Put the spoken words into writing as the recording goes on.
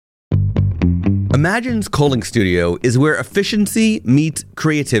Imagine's Culling Studio is where efficiency meets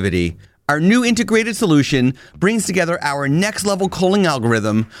creativity. Our new integrated solution brings together our next-level culling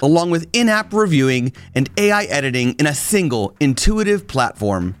algorithm along with in-app reviewing and AI editing in a single, intuitive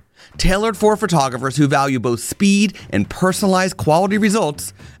platform. Tailored for photographers who value both speed and personalized quality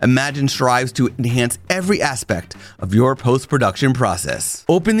results, Imagine strives to enhance every aspect of your post-production process.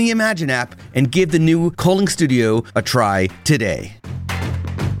 Open the Imagine app and give the new Culling Studio a try today.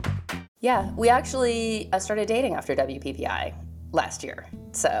 Yeah, we actually started dating after WPPI last year.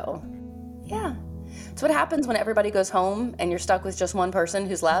 So, yeah. It's what happens when everybody goes home and you're stuck with just one person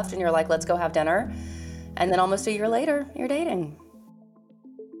who's left and you're like, let's go have dinner. And then almost a year later, you're dating.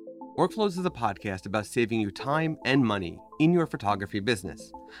 Workflows is a podcast about saving you time and money in your photography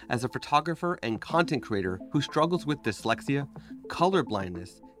business. As a photographer and content creator who struggles with dyslexia, color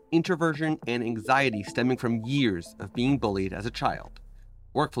blindness, introversion, and anxiety stemming from years of being bullied as a child,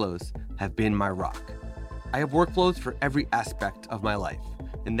 workflows have been my rock. I have workflows for every aspect of my life,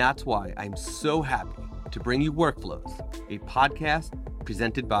 and that's why I'm so happy to bring you Workflows, a podcast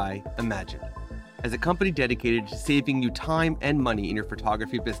presented by Imagine. As a company dedicated to saving you time and money in your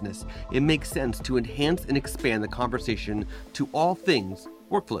photography business, it makes sense to enhance and expand the conversation to all things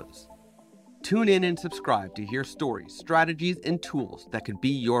workflows. Tune in and subscribe to hear stories, strategies, and tools that could be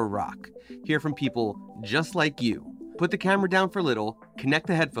your rock. Hear from people just like you. Put the camera down for a little, connect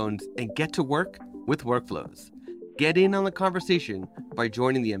the headphones, and get to work with Workflows. Get in on the conversation by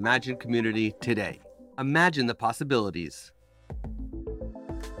joining the Imagine community today. Imagine the possibilities.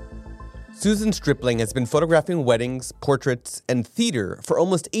 Susan Stripling has been photographing weddings, portraits, and theater for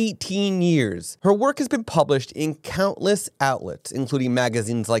almost 18 years. Her work has been published in countless outlets, including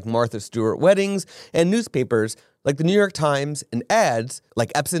magazines like Martha Stewart Weddings and newspapers like the New York Times and ads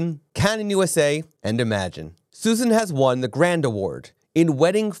like Epson, Canon USA, and Imagine. Susan has won the Grand Award in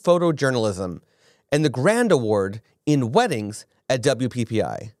Wedding Photojournalism and the Grand Award in Weddings at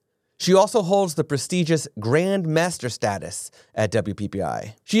WPPI. She also holds the prestigious Grand Master status at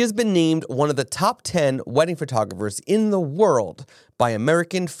WPPI. She has been named one of the top 10 wedding photographers in the world by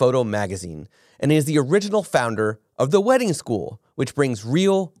American Photo Magazine and is the original founder of The Wedding School, which brings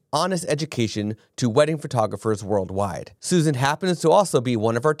real, honest education to wedding photographers worldwide. Susan happens to also be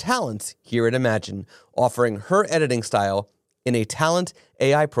one of our talents here at Imagine, offering her editing style in a talent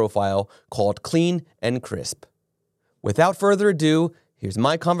AI profile called Clean and Crisp. Without further ado, here's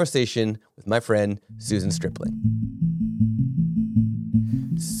my conversation with my friend, Susan Stripling.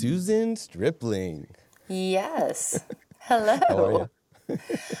 Susan Stripling. Yes. Hello. How are you?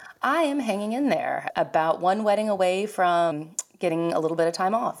 I am hanging in there, about one wedding away from getting a little bit of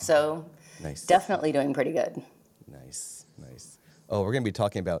time off. So Nice. Definitely doing pretty good. Nice. Oh, we're going to be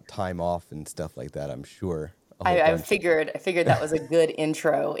talking about time off and stuff like that, I'm sure. I figured that was a good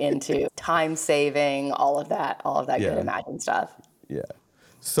intro into time saving, all of that good Imagine stuff. Yeah.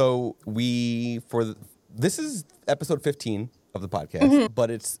 So this is episode 15 of the podcast,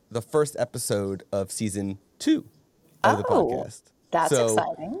 but it's the first episode of season 2 of the podcast. That's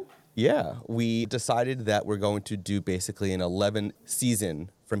exciting. Yeah, we decided that we're going to do basically an 11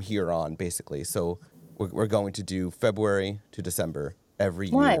 season from here on, basically. So we're going to do February to December every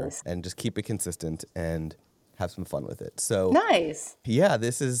year and just keep it consistent and have some fun with it. So nice. Yeah,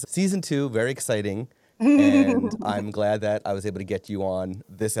 this is season 2, very exciting. And I'm glad that I was able to get you on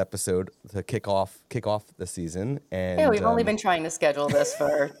this episode to kick off the season. And yeah, we've only been trying to schedule this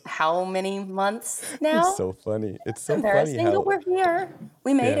for how many months now? It's so funny. It's so embarrassing, funny how but we're here.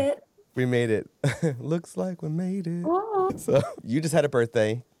 We made it. We made it. Looks like we made it. Aww. So you just had a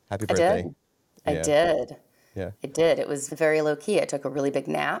birthday. Happy birthday. I did. Yeah. I did. It was very low key. I took a really big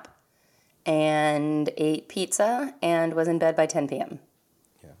nap and ate pizza and was in bed by 10 p.m.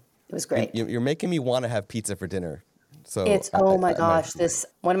 It was great. You're making me want to have pizza for dinner. So oh my gosh,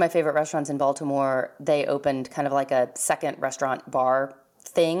 one of my favorite restaurants in Baltimore, they opened kind of like a second restaurant bar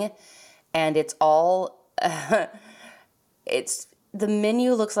thing, and it's all the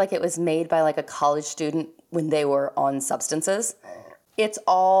menu looks like it was made by like a college student when they were on substances. It's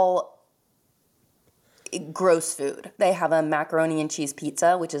all gross food. They have a macaroni and cheese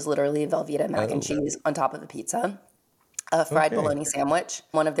pizza, which is literally Velveeta mac and cheese on top of a pizza. A fried bologna sandwich.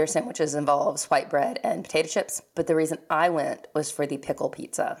 One of their sandwiches involves white bread and potato chips. But the reason I went was for the pickle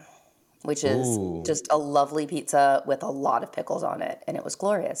pizza, which is just a lovely pizza with a lot of pickles on it. And it was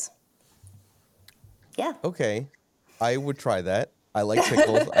glorious. Yeah. Okay. I would try that. I like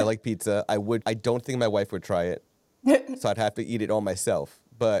pickles. I like pizza. I don't think my wife would try it. So I'd have to eat it all myself.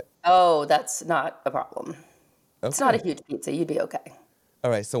 But oh, that's not a problem. Okay. It's not a huge pizza. You'd be okay.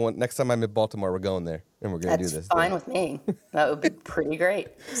 All right. So next time I'm in Baltimore, we're going there. and we're going to do That's this. fine with me. That would be pretty great.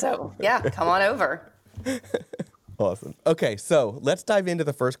 So yeah, come on over. Awesome. Okay, so let's dive into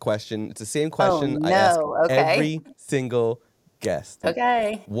the first question. It's the same Oh question I ask no. Okay. every single guest.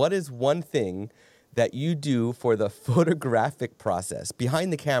 Okay. What is one thing that you do for the photographic process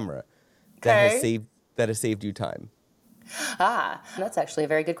behind the camera Okay. that has saved you time? That's actually a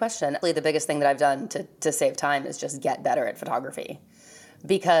very good question. Really, the biggest thing that I've done to save time is just get better at photography.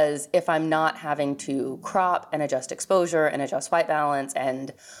 Because if I'm not having to crop and adjust exposure and adjust white balance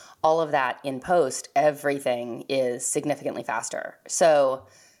and all of that in post, everything is significantly faster. So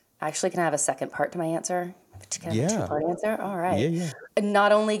actually, can I have a second part to my answer? Can I have a two-part answer? All right. Yeah.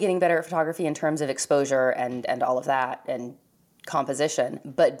 Not only getting better at photography in terms of exposure and all of that and composition,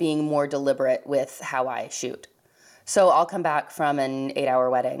 but being more deliberate with how I shoot. So I'll come back from an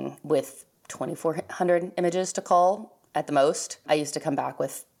 8-hour wedding with 2,400 images to cull at the most. I used to come back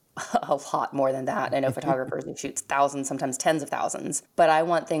with a lot more than that. I know photographers who shoot thousands, sometimes tens of thousands, but I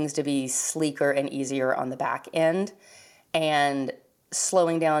want things to be sleeker and easier on the back end, and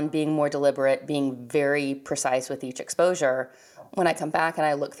slowing down, being more deliberate, being very precise with each exposure. When I come back and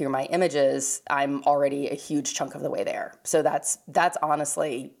I look through my images, I'm already a huge chunk of the way there. So that's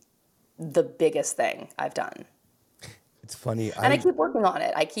honestly the biggest thing I've done. It's funny. And I keep working on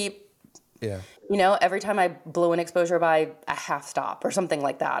it. Every time I blow an exposure by a half stop or something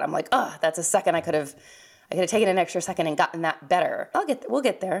like that, I'm like, that's a second I could have taken an extra second and gotten that better. We'll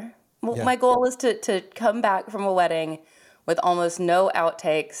get there. Well, my goal is to come back from a wedding with almost no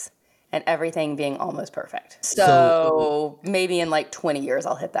outtakes and everything being almost perfect. So maybe in like 20 years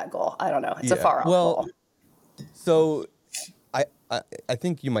I'll hit that goal. I don't know. It's a far off goal. So I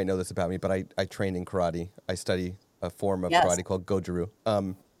think you might know this about me, but I train in karate. I study a form of karate called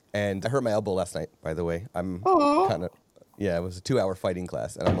Goju-Ryu. And I hurt my elbow last night, by the way. I'm kind of, it was a 2-hour fighting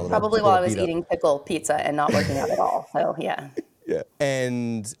class. And I'm a little Probably while I was eating pickle pizza and not working out at all. So, yeah. Yeah.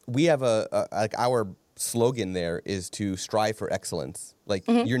 And we have our slogan there is to strive for excellence. Like,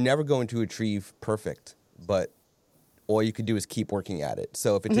 you're never going to achieve perfect, but all you can do is keep working at it.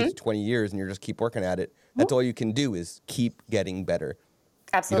 So if it takes you 20 years and you just keep working at it, that's all you can do is keep getting better.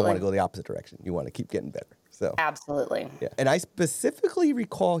 Absolutely. You don't want to go the opposite direction. You want to keep getting better. So absolutely. Yeah. And I specifically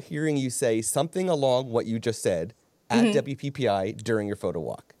recall hearing you say something along what you just said at WPPI during your photo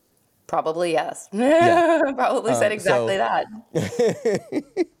walk. Probably, yes. Probably said exactly that.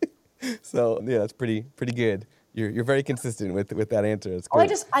 So yeah, that's pretty good. You're very consistent with that answer. It's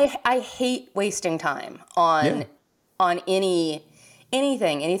great. I hate wasting time on anything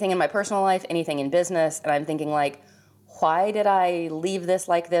in my personal life, anything in business, and I'm thinking like, why did I leave this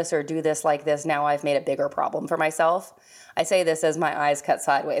like this or do this like this? Now I've made a bigger problem for myself. I say this as my eyes cut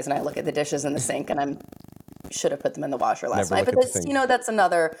sideways and I look at the dishes in the sink and I should have put them in the washer last night. But that's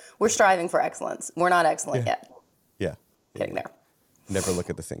another, we're striving for excellence. We're not excellent yet. Yeah. Getting there. Never look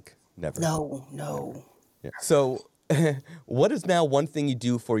at the sink. Never. No. Yeah. So what is now one thing you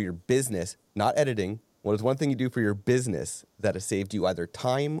do for your business, not editing? What is one thing you do for your business that has saved you either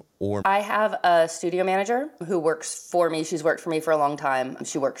time or... I have a studio manager who works for me. She's worked for me for a long time.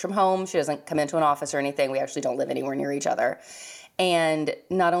 She works from home. She doesn't come into an office or anything. We actually don't live anywhere near each other. And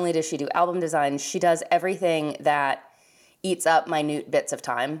not only does she do album design, she does everything that eats up minute bits of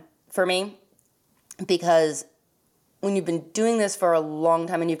time for me. Because when you've been doing this for a long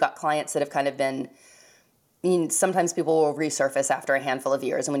time and you've got clients that have kind of been... sometimes people will resurface after a handful of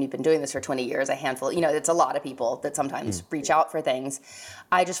years. And when you've been doing this for 20 years, it's a lot of people that sometimes reach out for things.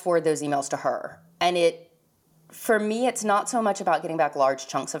 I just forward those emails to her. And for me, it's not so much about getting back large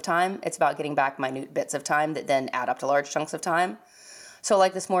chunks of time. It's about getting back minute bits of time that then add up to large chunks of time. So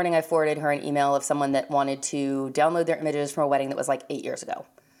like this morning, I forwarded her an email of someone that wanted to download their images from a wedding that was like 8 years ago.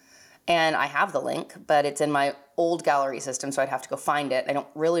 And I have the link, but it's in my old gallery system, so I'd have to go find it. I don't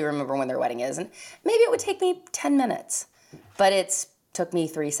really remember when their wedding is, and maybe it would take me 10 minutes. But it took me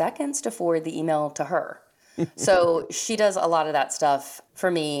 3 seconds to forward the email to her. So she does a lot of that stuff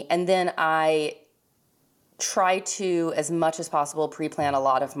for me. And then I try to, as much as possible, pre-plan a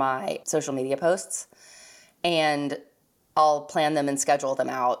lot of my social media posts. And I'll plan them and schedule them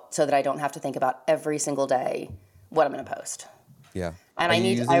out so that I don't have to think about every single day what I'm going to post. Yeah. And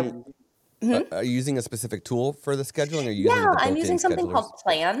Are you using a specific tool for the scheduling? Or I'm using something called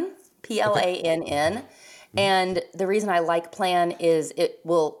Plan, Plann. And the reason I like Plan is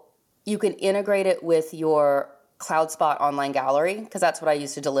you can integrate it with your CloudSpot online gallery, because that's what I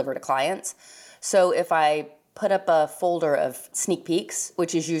used to deliver to clients. So if I put up a folder of sneak peeks,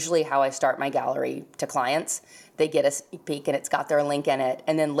 which is usually how I start my gallery to clients, they get a sneak peek and it's got their link in it.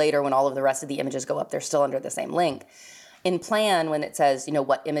 And then later when all of the rest of the images go up, they're still under the same link. In Plan, when it says,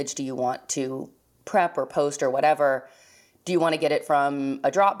 what image do you want to prep or post or whatever, do you want to get it from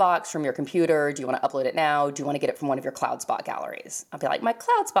a Dropbox, from your computer? Do you want to upload it now? Do you want to get it from one of your CloudSpot galleries? I'll be like, my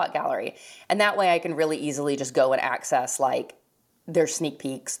CloudSpot gallery. And that way I can really easily just go and access like their sneak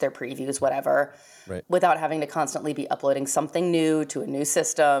peeks, their previews, whatever, without having to constantly be uploading something new to a new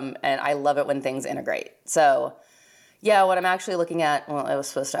system. And I love it when things integrate. So yeah, what I'm actually looking at, well, I was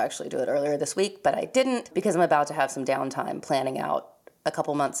supposed to actually do it earlier this week, but I didn't because I'm about to have some downtime planning out a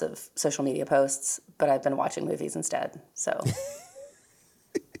couple months of social media posts, but I've been watching movies instead. So,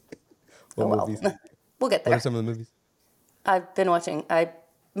 movies? We'll get there. What are some of the movies? I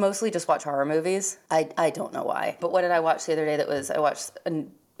mostly just watch horror movies. I don't know why. But what did I watch the other day I watched a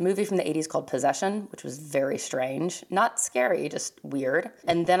movie from the 80s called Possession, which was very strange. Not scary, just weird.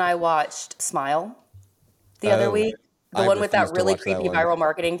 And then I watched Smile the other week. The one with that really creepy viral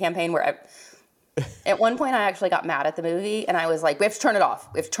marketing campaign where at one point, I actually got mad at the movie, and I was like, we have to turn it off.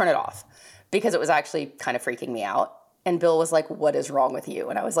 We have to turn it off. Because it was actually kind of freaking me out. And Bill was like, what is wrong with you?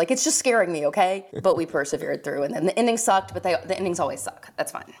 And I was like, it's just scaring me, okay? But we persevered through, and then the ending sucked, but the endings always suck.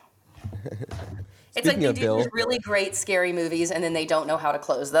 That's fine. It's like they do these really great, scary movies, and then they don't know how to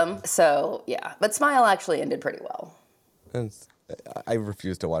close them. So, yeah. But Smile actually ended pretty well. I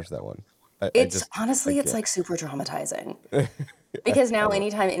refuse to watch that one. It's like super traumatizing. Because now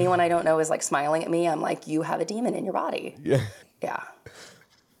anytime anyone I don't know is like smiling at me, I'm like, you have a demon in your body. Yeah. Yeah.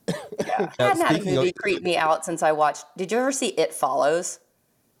 I hadn't had a movie creep me out since I watched. Did you ever see It Follows?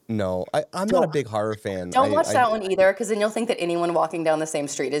 No, I'm not a big horror fan. Don't watch that one either, because then you'll think that anyone walking down the same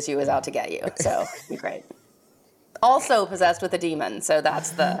street as you is out to get you. So, you're great. Also possessed with a demon. So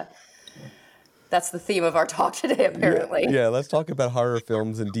that's the theme of our talk today, apparently. Yeah, let's talk about horror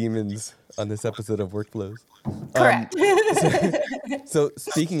films and demons on this episode of Workflows. Correct. So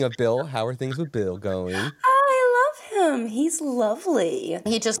speaking of Bill, how are things with Bill going? I love him. He's lovely.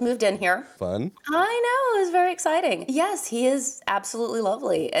 He just moved in here. Fun. I know. It was very exciting. Yes, he is absolutely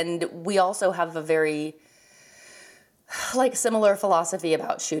lovely. And we also have a very similar philosophy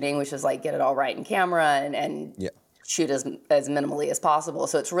about shooting, which is like get it all right in camera and shoot as minimally as possible.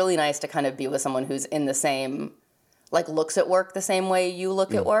 So it's really nice to kind of be with someone who's in the same, looks at work the same way you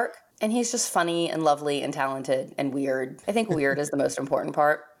look at work. And he's just funny and lovely and talented and weird. I think weird is the most important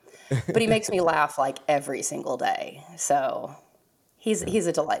part. But he makes me laugh every single day. So he's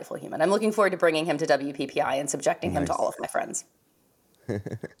a delightful human. I'm looking forward to bringing him to WPPI and subjecting him to all of my friends.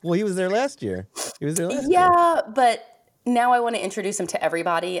 Well, he was there last year. Yeah, but now I want to introduce him to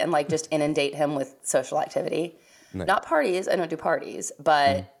everybody and just inundate him with social activity. Nice. Not parties. I don't do parties.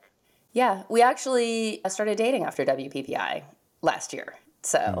 But yeah, we actually started dating after WPPI last year.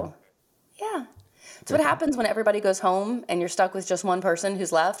 So yeah. It's what happens when everybody goes home and you're stuck with just one person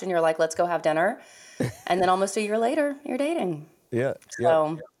who's left and you're like, let's go have dinner. And then almost a year later, you're dating. Yeah.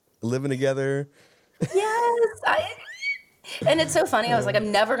 So living together. Yes. And it's so funny. I was like,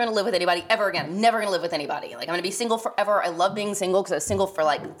 I'm never going to live with anybody ever again. I'm never going to live with anybody. I'm going to be single forever. I love being single because I was single for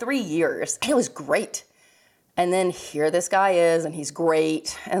 3 years. And it was great. And then here this guy is, and he's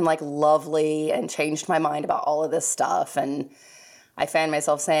great and lovely and changed my mind about all of this stuff. And I found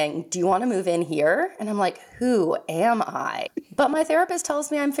myself saying, do you want to move in here? And I'm like, who am I? But my therapist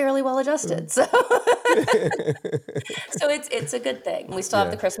tells me I'm fairly well adjusted. So, it's a good thing. We still have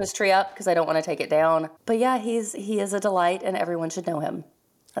the Christmas tree up because I don't want to take it down. But yeah, he is a delight and everyone should know him.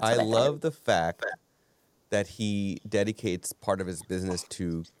 I love the fact that he dedicates part of his business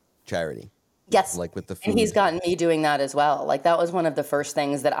to charity. Yes. With the food. And he's gotten me doing that as well. That was one of the first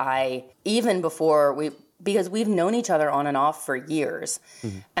things that even before because we've known each other on and off for years.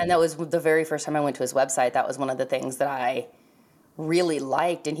 Mm-hmm. And that was the very first time I went to his website. That was one of the things that I really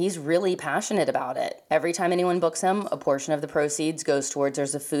liked. And he's really passionate about it. Every time anyone books him, a portion of the proceeds goes towards,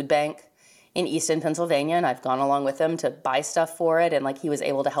 there's a food bank in Easton, Pennsylvania. And I've gone along with him to buy stuff for it. And he was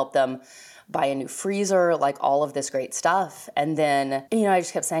able to help them buy a new freezer, all of this great stuff. And then, I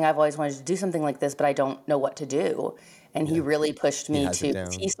just kept saying, I've always wanted to do something like this, but I don't know what to do. And he really pushed me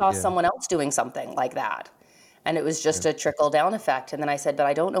he saw someone else doing something like that. And it was just a trickle down effect. And then I said, but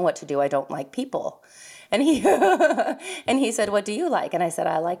I don't know what to do. I don't like people. And he said, what do you like? And I said,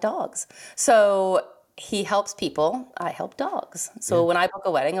 I like dogs. So he helps people. I help dogs. So when I book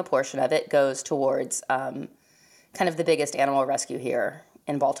a wedding, a portion of it goes towards kind of the biggest animal rescue here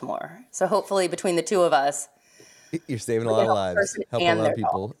in Baltimore. So hopefully between the two of us, you're saving a lot of lives, helping a lot of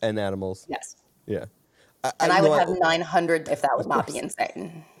people dog. And animals. Yes. Yeah. I would have 900 if that would not be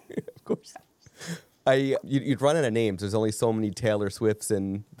insane. Of course. You'd run out of names. There's only so many Taylor Swifts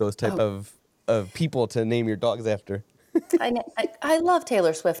and those type of people to name your dogs after. I love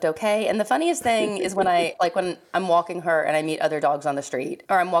Taylor Swift, okay? And the funniest thing is when I'm walking her and I meet other dogs on the street,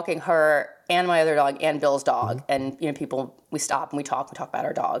 or I'm walking her and my other dog and Bill's dog, and we stop and we talk about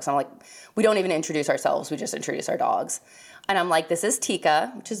our dogs. I'm like, we don't even introduce ourselves, we just introduce our dogs. And I'm like, this is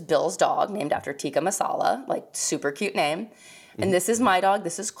Tika, which is Bill's dog, named after tikka masala, like super cute name. And this is my dog,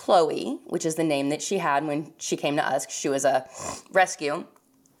 this is Chloe, which is the name that she had when she came to us, 'cause she was a rescue.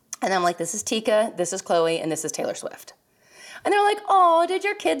 And I'm like, this is Tika, this is Chloe, and this is Taylor Swift. And they're like, oh, did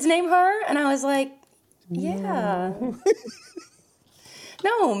your kids name her? And I was like, yeah.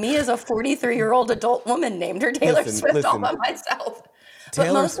 No, me as a 43-year-old adult woman named her Taylor Swift all by myself.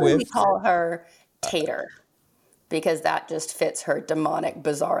 But mostly we call her Tater, because that just fits her demonic,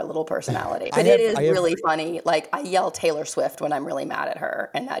 bizarre little personality. But it is really funny. Like, I yell Taylor Swift when I'm really mad at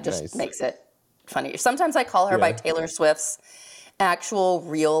her, and that just makes it funny. Sometimes I call her by Taylor Swift's actual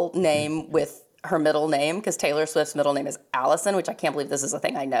real name with her middle name, because Taylor Swift's middle name is Allison, which I can't believe this is a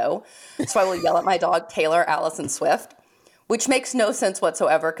thing I know. So I will yell at my dog, Taylor Allison Swift, which makes no sense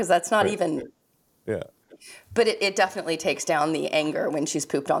whatsoever, because that's not even... Yeah. But it definitely takes down the anger when she's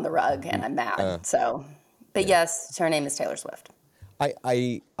pooped on the rug and I'm mad. But yes, her name is Taylor Swift.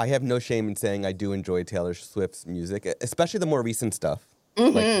 I have no shame in saying I do enjoy Taylor Swift's music, especially the more recent stuff.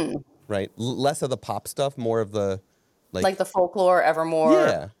 Less of the pop stuff, more of the... Like the folklore,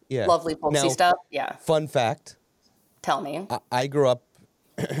 Evermore, lovely folksy stuff. Yeah. Fun fact. Tell me. I grew up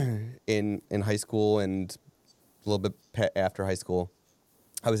in high school and a little bit after high school.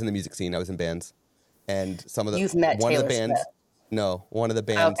 I was in the music scene. I was in bands. And You've met one Taylor of the bands. Swift. No, one of the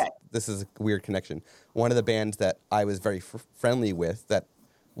bands. Okay. This is a weird connection. One of the bands that I was very friendly with, that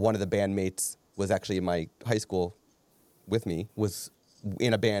one of the bandmates was actually in my high school with me, was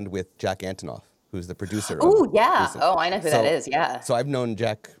in a band with Jack Antonoff, who's the producer. Oh, yeah. Oh, I know who that is. Yeah. So I've known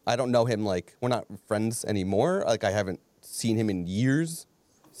Jack. I don't know him, we're not friends anymore. Like, I haven't seen him in years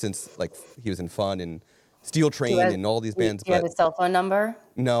since, he was in Fun and Steel Train and all these bands. Do you have his cell phone number?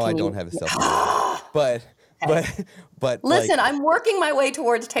 No, I don't have his cell phone number. But listen, I'm working my way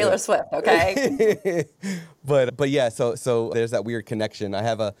towards Taylor Swift, okay? but yeah, so there's that weird connection.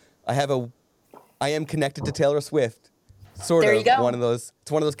 I am connected to Taylor Swift. Sort there of. You go. It's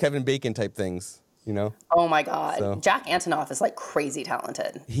one of those Kevin Bacon type things, you know? Oh my God. So. Jack Antonoff is crazy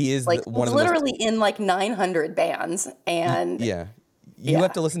talented. He is literally in 900 bands, and yeah. You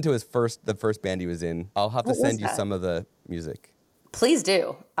have to listen to the first band he was in. I'll have to send you some of the music. Please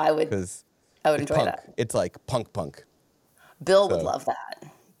do. I would enjoy punk. that. It's like punk. Bill would love that.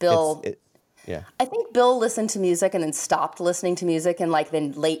 Bill. Yeah. I think Bill listened to music and then stopped listening to music in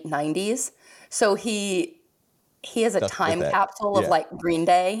the late 90s. So he has a time capsule of Green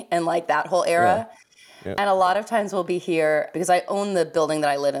Day and that whole era. Yeah. And a lot of times we'll be here because I own the building that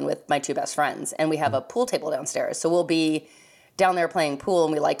I live in with my two best friends, and we have a pool table downstairs. So we'll be down there playing pool,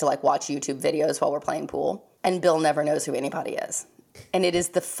 and we like to watch YouTube videos while we're playing pool. And Bill never knows who anybody is. And it is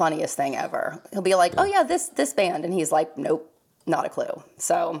the funniest thing ever. He'll be like, oh yeah, this band. And he's like, nope, not a clue.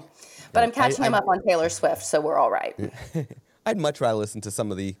 So, but I'm catching him up on Taylor Swift, so we're all right. I'd much rather listen to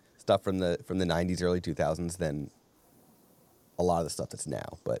some of the stuff from the 90s, early 2000s than a lot of the stuff that's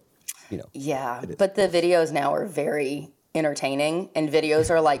now. But, Yeah, but the videos now are very entertaining, and videos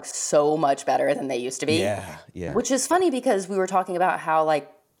are so much better than they used to be. Yeah. Which is funny because we were talking about how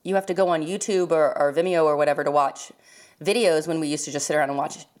you have to go on YouTube or Vimeo or whatever to watch videos when we used to just sit around and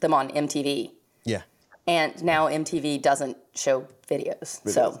watch them on MTV. Yeah. And now MTV doesn't show videos.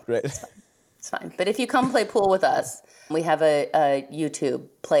 So right. It's fine. But if you come play pool with us, we have a YouTube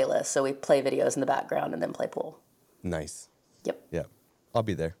playlist. So we play videos in the background and then play pool. Nice. Yep. Yeah. I'll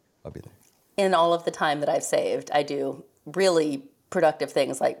be there. In all of the time that I've saved, I do really productive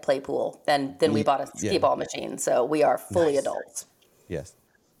things like play pool. And then we bought a skee ball machine. So we are fully adults. Yes.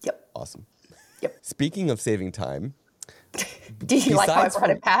 Yep. Awesome. Yep. Speaking of saving time. Do you like how I brought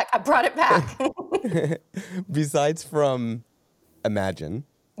it back? I brought it back. Besides from Imagine,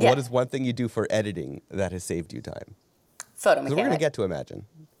 what is one thing you do for editing that has saved you time? Photo Mechanic. We're going to get to Imagine,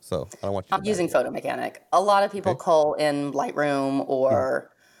 so I don't want you to... I'm using Photo Mechanic. A lot of people call in Lightroom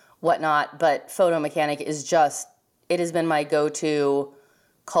or whatnot, but Photo Mechanic is it has been my go-to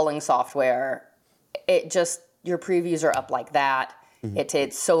culling software. Your previews are up like that. Mm-hmm.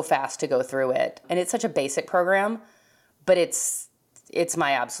 It's so fast to go through it. And it's such a basic program, but it's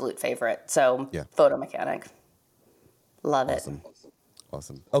my absolute favorite. So Photo Mechanic. Love it.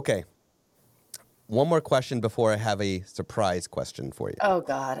 Awesome. Okay. One more question before I have a surprise question for you. Oh,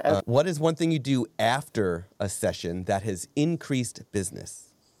 God. Okay. What is one thing you do after a session that has increased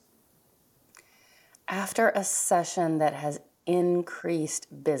business? After a session that has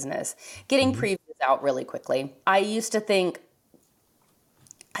increased business. Getting previews out really quickly. I used to think,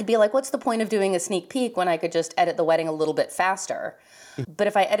 I'd be like, what's the point of doing a sneak peek when I could just edit the wedding a little bit faster? But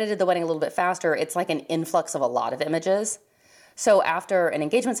if I edited the wedding a little bit faster, it's like an influx of a lot of images. So after an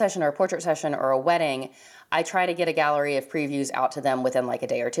engagement session or a portrait session or a wedding, I try to get a gallery of previews out to them within like a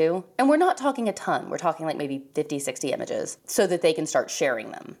day or two. And we're not talking a ton. We're talking like maybe 50, 60 images so that they can start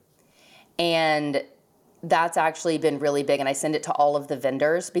sharing them. And that's actually been really big. And I send it to all of the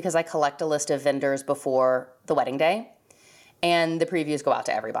vendors because I collect a list of vendors before the wedding day. And the previews go out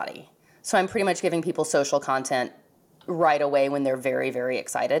to everybody. So I'm pretty much giving people social content right away when they're very, very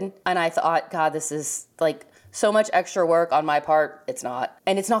excited. And I thought, God, this is like so much extra work on my part. It's not.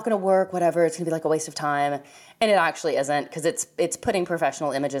 And it's not going to work, whatever. It's going to be like a waste of time. And it actually isn't, because it's putting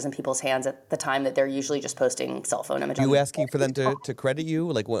professional images in people's hands at the time that they're usually just posting cell phone images. Are you asking for them to credit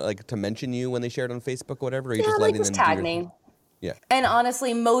you, like to mention you when they share it on Facebook or whatever? Or are you just letting them tag me. Yeah. And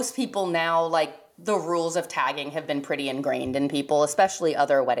honestly, most people now, like, the rules of tagging have been pretty ingrained in people, especially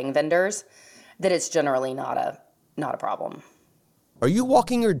other wedding vendors, that it's generally not a problem. Are you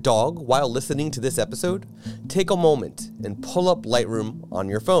walking your dog while listening to this episode? Take a moment and pull up Lightroom on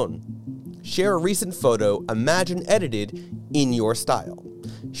your phone. Share a recent photo, imagine edited in your style.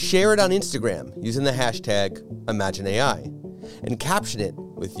 Share it on Instagram using the hashtag ImagineAI and caption it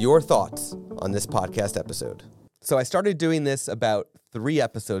with your thoughts on this podcast episode. So I started doing this about 3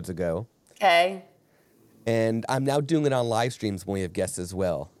 episodes ago. Okay. And I'm now doing it on live streams when we have guests as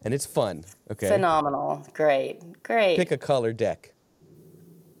well. And it's fun, okay? Phenomenal. Great. Pick a color deck.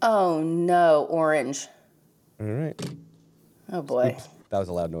 Oh, no. Orange. All right. Oh, boy. Oops, that was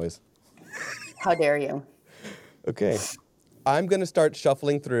a loud noise. How dare you? Okay. I'm going to start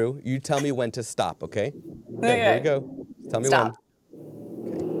shuffling through. You tell me when to stop, okay? Okay, here we go. Tell me Stop.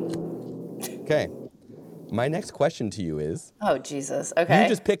 when. Okay. My next question to you is... Oh, Jesus. Okay. You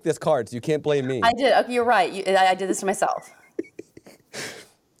just picked this card, so you can't blame me. I did. Okay, you're right. I did this to myself.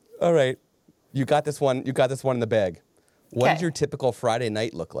 All right. You got this one in the bag. What Okay. does your typical Friday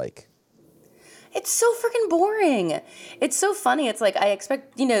night look like? It's so freaking boring. It's so funny. It's like, I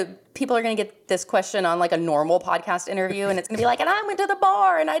expect, people are going to get this question on like a normal podcast interview, and it's going to be like, and I went to the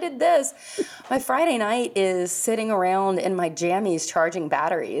bar and I did this. My Friday night is sitting around in my jammies charging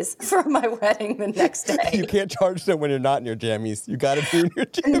batteries for my wedding the next day. You can't charge them when you're not in your jammies. You got to be in your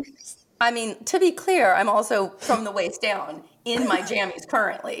jammies. I mean, to be clear, I'm also from the waist down in my jammies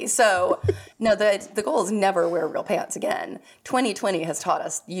currently. So, no, the goal is never wear real pants again. 2020 has taught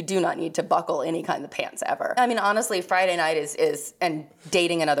us you do not need to buckle any kind of pants ever. I mean, honestly, Friday night is and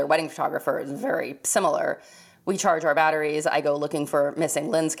dating another wedding photographer is very similar. We charge our batteries. I go looking for missing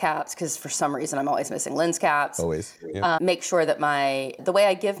lens caps because for some reason I'm always missing lens caps. Always. Yeah. Make sure that the way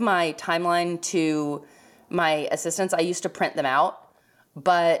I give my timeline to my assistants, I used to print them out,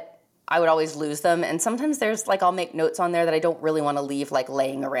 but I would always lose them. And sometimes there's like, I'll make notes on there that I don't really want to leave like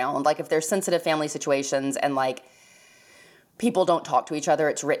laying around. Like if there's sensitive family situations and like people don't talk to each other,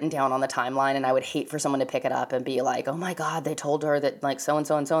 it's written down on the timeline. And I would hate for someone to pick it up and be like, oh my God, they told her that like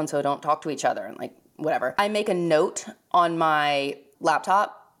so-and-so and so-and-so don't talk to each other. And like, whatever. I make a note on my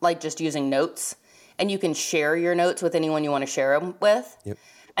laptop, like just using notes. And you can share your notes with anyone you want to share them with. Yep.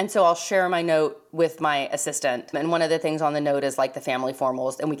 And so I'll share my note with my assistant. And one of the things on the note is like the family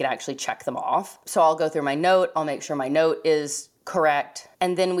formals, and we can actually check them off. So I'll go through my note. I'll make sure my note is correct.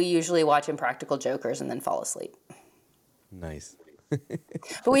 And then we usually watch Impractical Jokers and then fall asleep. Nice. But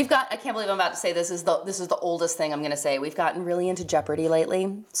I can't believe I'm about to say this is the oldest thing I'm going to say. We've gotten really into Jeopardy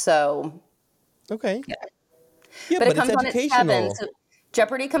lately. So. Okay. Yeah, but it it's comes on at 7. educational. So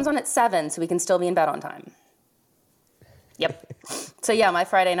Jeopardy comes on at 7, so we can still be in bed on time. Yep. So yeah, my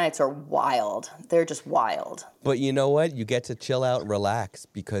Friday nights are wild. They're just wild. But you know what? You get to chill out and relax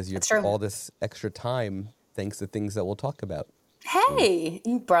because you have true. all this extra time thanks to things that we'll talk about. Hey,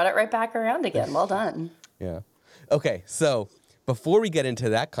 you brought it right back around again. Well done. Yeah. Okay, so before we get into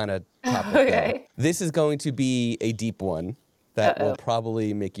that kind of topic, Okay. this is going to be a deep one that will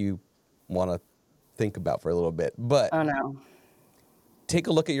probably make you want to think about for a little bit. But Oh no. take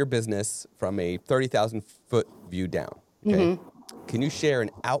a look at your business from a 30,000-foot view down. Okay. Mm-hmm. Can you share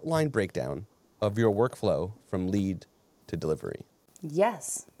an outline breakdown of your workflow from lead to delivery?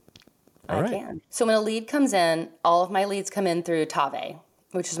 Yes, All right. I can. So when a lead comes in, all of my leads come in through Tave,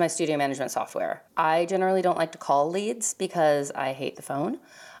 which is my studio management software. I generally don't like to call leads because I hate the phone.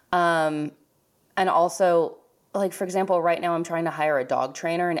 And also, like, for example, right now I'm trying to hire a dog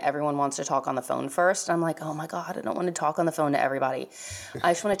trainer and everyone wants to talk on the phone first. I'm like, oh my God, I don't want to talk on the phone to everybody.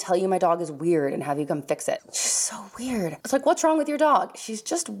 I just want to tell you my dog is weird and have you come fix it. She's so weird. It's like, what's wrong with your dog? She's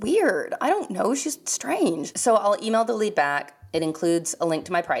just weird. I don't know. She's strange. So I'll email the lead back. It includes a link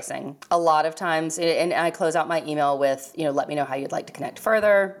to my pricing. A lot of times, and I close out my email with, let me know how you'd like to connect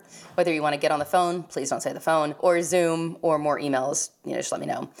further. Whether you want to get on the phone, please don't say the phone, or Zoom, or more emails, just let me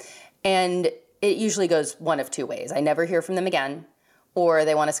know. And it usually goes one of two ways. I never hear from them again, or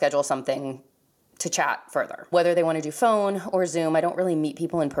they want to schedule something to chat further. Whether they want to do phone or Zoom, I don't really meet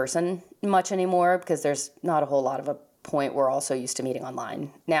people in person much anymore because there's not a whole lot of a point. We're also used to meeting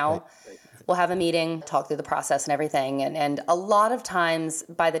online now. Right. We'll have a meeting, talk through the process and everything. And a lot of times,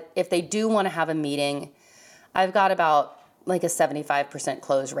 if they do want to have a meeting, I've got about like a 75%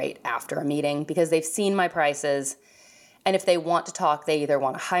 close rate after a meeting because they've seen my prices. And if they want to talk, they either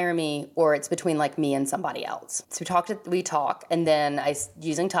want to hire me or it's between like me and somebody else. So we talk, and then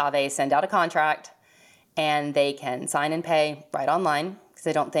using Tave, send out a contract, and they can sign and pay right online because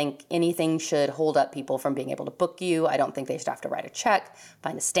I don't think anything should hold up people from being able to book you. I don't think they should have to write a check,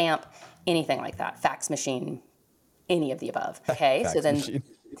 find a stamp, anything like that. Fax machine, any of the above. Okay, so then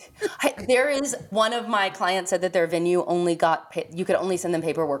there is one of my clients said that their venue only you could only send them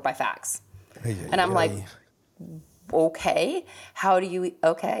paperwork by fax. And I'm like, okay,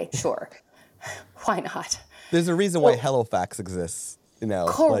 okay, sure. Why not? There's a reason why HelloFax exists,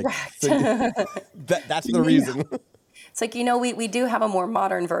 Correct. That's the reason. It's like, we do have a more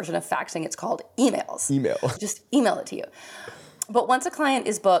modern version of faxing. It's called emails. Email. Just email it to you. But once a client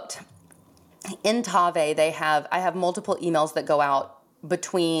is booked, in Tave, I have multiple emails that go out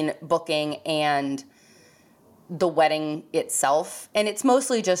between booking and the wedding itself. And it's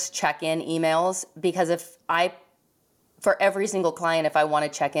mostly just check-in emails because for every single client, if I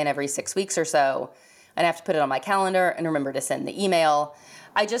want to check in every 6 weeks or so, and I have to put it on my calendar and remember to send the email.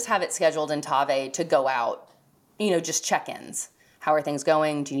 I just have it scheduled in Tave to go out, just check-ins. How are things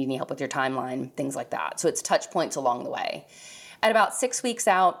going? Do you need any help with your timeline? Things like that. So it's touch points along the way. At about 6 weeks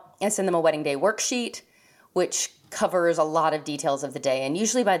out, I send them a wedding day worksheet, which covers a lot of details of the day. And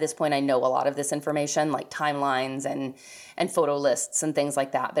usually by this point, I know a lot of this information, like timelines and photo lists and things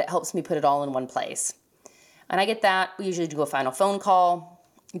like that. But it helps me put it all in one place. And I get that. We usually do a final phone call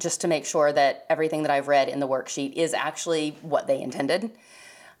just to make sure that everything that I've read in the worksheet is actually what they intended.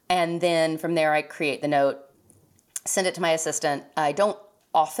 And then from there, I create the note, send it to my assistant. I don't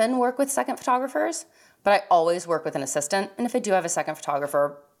often work with second photographers, but I always work with an assistant. And if I do have a second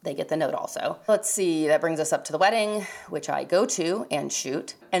photographer, they get the note also. Let's see, that brings us up to the wedding, which I go to and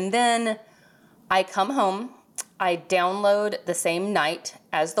shoot. And then I come home, I download the same night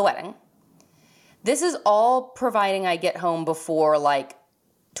as the wedding. This is all providing I get home before like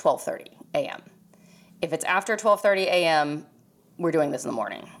 12:30 a.m. If it's after 12:30 a.m., we're doing this in the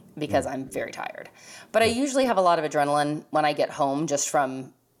morning because I'm very tired. But I usually have a lot of adrenaline when I get home just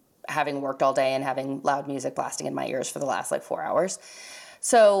from having worked all day and having loud music blasting in my ears for the last like 4 hours.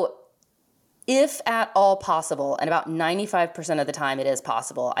 So if at all possible, and about 95% of the time it is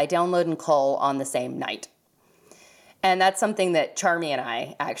possible, I download and cull on the same night. And that's something that Charmy and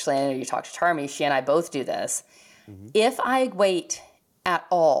I know you talked to Charmy, she and I both do this. Mm-hmm. If I wait at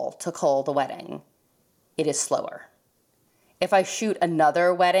all to cull the wedding, it is slower. If I shoot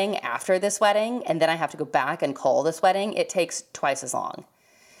another wedding after this wedding, and then I have to go back and cull this wedding, it takes twice as long.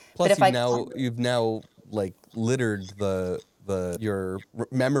 Plus, you've now like littered your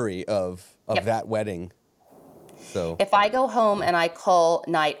memory of that wedding. So if I go home and I cull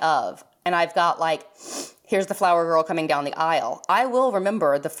night of, and I've got like, here's the flower girl coming down the aisle, I will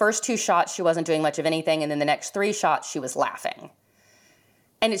remember the first 2 shots she wasn't doing much of anything, and then the next 3 shots she was laughing.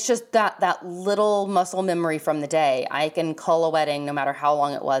 And it's just that little muscle memory from the day. I can cull a wedding no matter how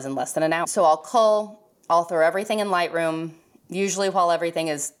long it was in less than an hour. So I'll throw everything in Lightroom. Usually while everything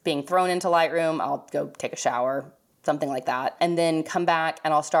is being thrown into Lightroom, I'll go take a shower, something like that, and then come back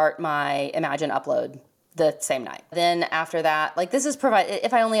and I'll start my Imagine upload the same night. Then after that, like this is provided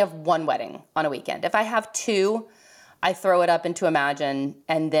if I only have 1 wedding on a weekend. If I have 2, I throw it up into Imagine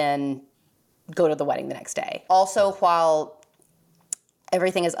and then go to the wedding the next day. Also, while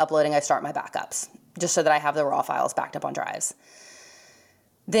everything is uploading, I start my backups just so that I have the raw files backed up on drives.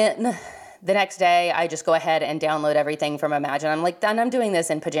 Then the next day, I just go ahead and download everything from Imagine. I'm doing this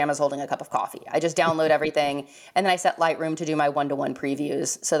in pajamas holding a cup of coffee. I just download everything, and then I set Lightroom to do my 1-to-1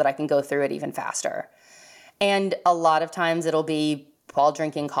 previews so that I can go through it even faster. And a lot of times it'll be while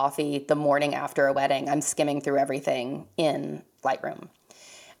drinking coffee the morning after a wedding. I'm skimming through everything in Lightroom.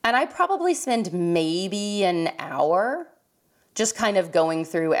 And I probably spend maybe an hour just kind of going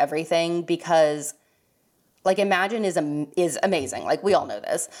through everything because Like Imagine is amazing. Like we all know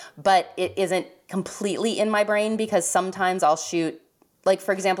this, but it isn't completely in my brain because sometimes I'll shoot, like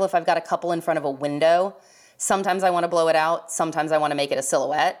for example, if I've got a couple in front of a window, sometimes I want to blow it out. Sometimes I want to make it a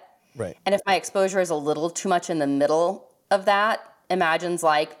silhouette. Right. And if my exposure is a little too much in the middle of that, Imagine's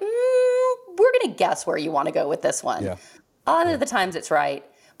like, we're going to guess where you want to go with this one. Yeah. A lot of the times it's right.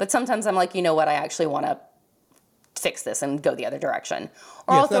 But sometimes I'm like, you know what? I actually want to fix this and go the other direction.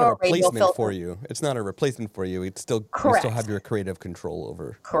 Or Yeah, I'll it's not throw a a radial replacement filter. for you. It's not a replacement for you. It's still you Correct. still have your creative control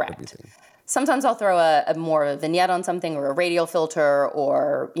over Correct. everything. Sometimes I'll throw a more of a vignette on something or a radial filter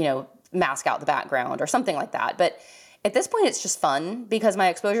or, mask out the background or something like that. But at this point, it's just fun because my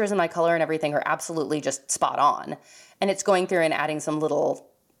exposures and my color and everything are absolutely just spot on. And it's going through and adding some little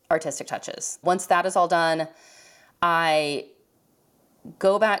artistic touches. Once that is all done, I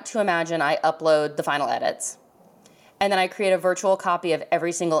go back to Imagine, I upload the final edits, and then I create a virtual copy of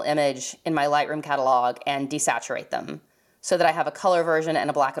every single image in my Lightroom catalog and desaturate them so that I have a color version and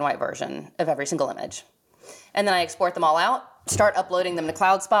a black and white version of every single image. And then I export them all out, start uploading them to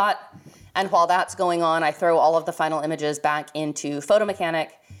CloudSpot, and while that's going on, I throw all of the final images back into Photo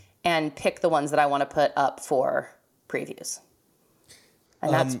Mechanic and pick the ones that I want to put up for previews.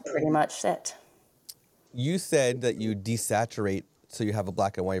 And that's pretty much it. You said that you desaturate so you have a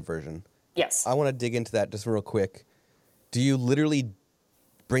black and white version. Yes. I want to dig into that just real quick. Do you literally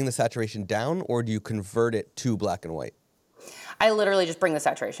bring the saturation down or do you convert it to black and white? I literally just bring the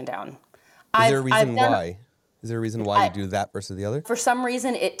saturation down. Is there a reason why? Is there a reason why you do that versus the other? For some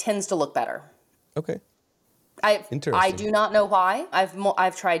reason, it tends to look better. Okay. Interesting. I do not know why.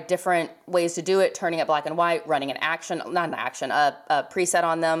 I've tried different ways to do it, turning it black and white, running a preset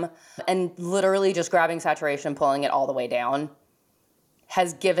on them, and literally just grabbing saturation, pulling it all the way down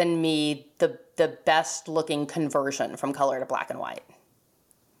has given me the best looking conversion from color to black and white.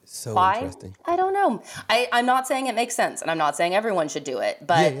 So why? Interesting. I don't know. I'm not saying it makes sense, and I'm not saying everyone should do it,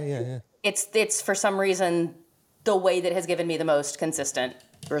 but yeah. It's for some reason the way that has given me the most consistent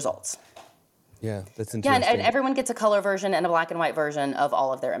results. Yeah, that's interesting. Yeah, and everyone gets a color version and a black and white version of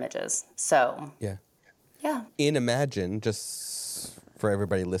all of their images. So yeah. In Imagine, just for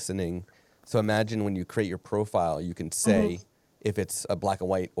everybody listening, so Imagine when you create your profile, you can say if it's a black and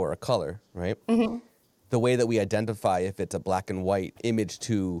white or a color, right? Mm-hmm. The way that we identify if it's a black and white image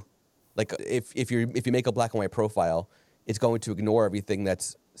to, like if you make a black and white profile, it's going to ignore everything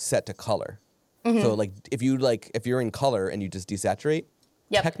that's set to color. Mm-hmm. So if you're in color and you just desaturate,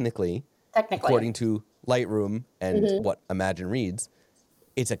 technically, according to Lightroom and what Imagine reads,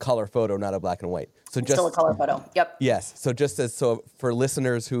 it's a color photo, not a black and white. So it's still a color photo. Yep. Yes. So for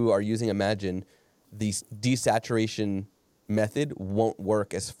listeners who are using Imagine, the desaturation method won't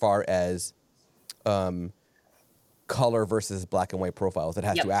work as far as color versus black and white profiles. It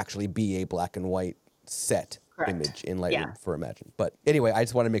has to actually be a black and white set image in Lightroom for Imagine. But anyway, I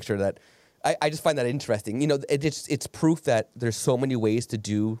just want to make sure that I just find that interesting. It's proof that there's so many ways to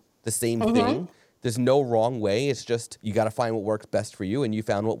do the same thing. There's no wrong way. It's just you got to find what works best for you, and you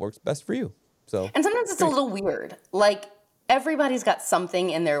found what works best for you. And sometimes it's a little weird. Like everybody's got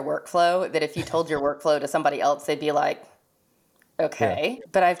something in their workflow that if you told your workflow to somebody else, they'd be like, okay. Yeah.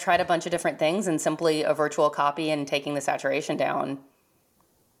 But I've tried a bunch of different things, and simply a virtual copy and taking the saturation down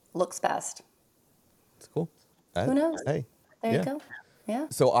looks best. It's cool. Who knows? Hey. There you go. Yeah.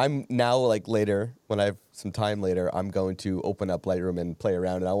 So I'm now later, when I have some time later, I'm going to open up Lightroom and play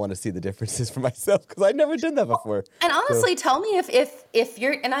around, and I want to see the differences for myself because I never did that before. And honestly, tell me if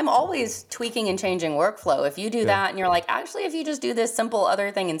you're, and I'm always tweaking and changing workflow. If you do that and you're like, actually, if you just do this simple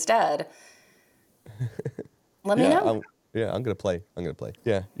other thing instead, let me know. I'm gonna play.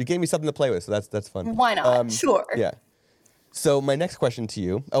 Yeah, you gave me something to play with, so that's fun. Why not? Sure. Yeah. So my next question to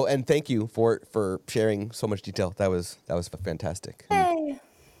you. Oh, and thank you for sharing so much detail. That was fantastic. Hey.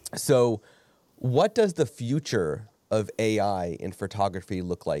 So, what does the future of AI in photography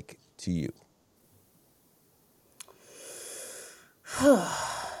look like to you?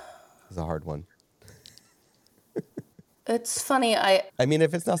 It's a hard one. It's funny. I mean,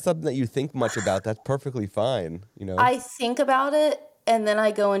 if it's not something that you think much about, that's perfectly fine. I think about it, and then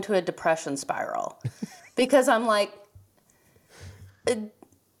I go into a depression spiral because I'm like,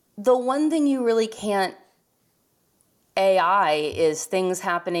 the one thing you really can't AI is things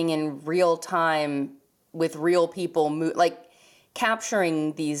happening in real time with real people, like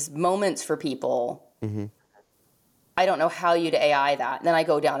capturing these moments for people. Mm-hmm. I don't know how you'd AI that. And then I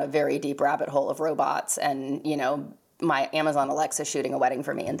go down a very deep rabbit hole of robots and, my Amazon Alexa shooting a wedding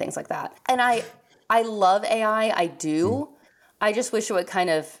for me and things like that. And I love AI. I do. Mm. I just wish it would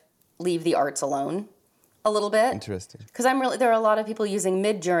kind of leave the arts alone a little bit. Interesting. Because there are a lot of people using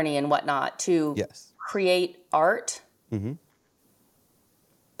Midjourney and whatnot to create art. Mm-hmm.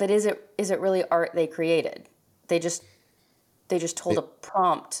 But is it really art they created? They just told a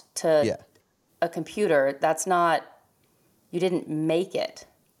prompt to a computer. That's not, you didn't make it.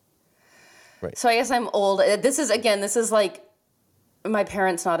 Right. So I guess I'm old. This is like my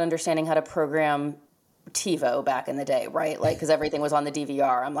parents not understanding how to program TiVo back in the day, right? Like, because everything was on the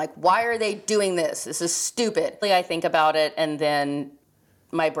DVR. I'm like, why are they doing this? This is stupid. Like, I think about it, and then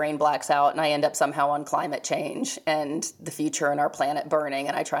my brain blacks out, and I end up somehow on climate change and the future and our planet burning,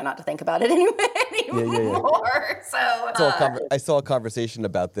 and I try not to think about it anymore. So I saw a conversation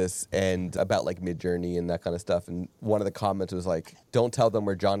about this and about like Midjourney and that kind of stuff, and one of the comments was like, "Don't tell them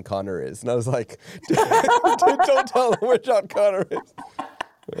where John Connor is," and I was like, "Don't tell them where John Connor is."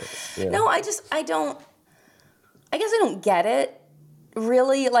 Yeah. No, I guess I don't get it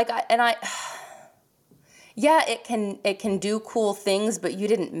really. Like, yeah, it can do cool things, but you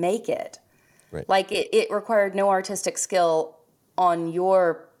didn't make it. Right. Like it required no artistic skill on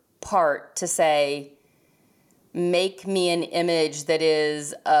your part to say, make me an image that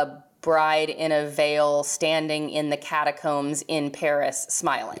is a bride in a veil standing in the catacombs in Paris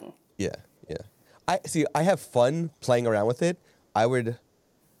smiling. Yeah. I have fun playing around with it. I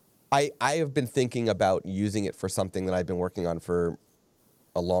have been thinking about using it for something that I've been working on for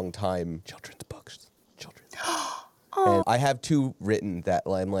a long time. Children's books. And I have 2 written that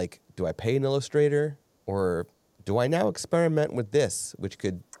I'm like, do I pay an illustrator or do I now experiment with this, which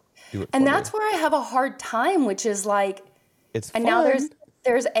could do it for And me? that's where I have a hard time, which is like, It's and fun. now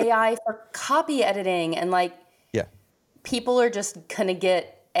there's AI for copy editing, and like, people are just gonna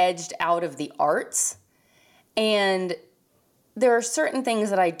get edged out of the arts. And there are certain things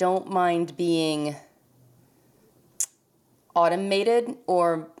that I don't mind being automated,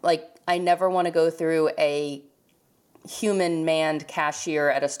 or like, I never want to go through a human manned cashier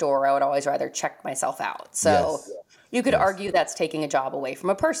at a store. I would always rather check myself out. So you could argue that's taking a job away from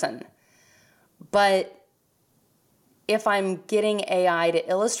a person. But if I'm getting AI to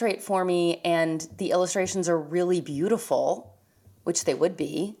illustrate for me and the illustrations are really beautiful, which they would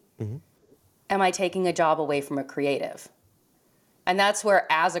be, am I taking a job away from a creative? And that's where,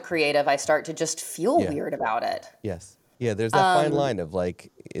 as a creative, I start to just feel weird about it. Yes. Yeah, there's that fine line of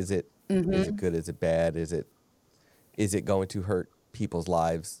like, is it good? Is it bad? Is it going to hurt people's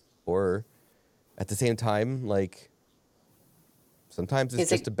lives? Or at the same time, like, sometimes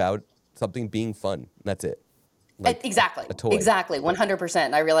it's just about something being fun. And that's it. Like exactly. a toy. Exactly.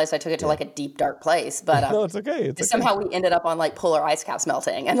 100%. I realized I took it to like a deep, dark place, but no, it's okay. It's somehow we ended up on like polar ice caps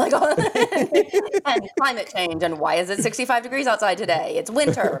melting and like and climate change, and why is it 65 degrees outside today? It's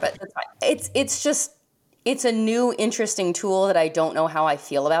winter, but it's fine. It's a new, interesting tool that I don't know how I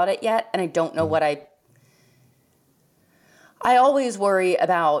feel about it yet, and I don't know what I always worry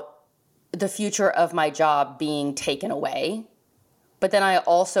about the future of my job being taken away, but then I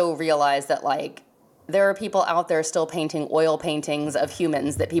also realize that like, there are people out there still painting oil paintings of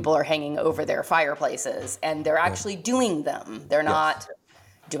humans that people are hanging over their fireplaces, and they're actually doing them. They're not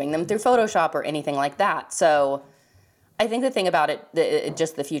doing them through Photoshop or anything like that. So I think the thing about it,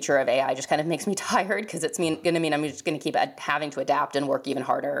 just the future of AI just kind of makes me tired, because it's going to mean I'm just going to keep having to adapt and work even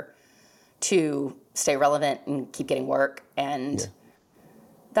harder to stay relevant and keep getting work. And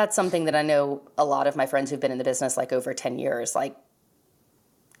that's something that I know a lot of my friends who've been in the business like over 10 years, like,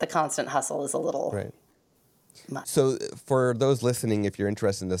 the constant hustle is a little much. So for those listening, if you're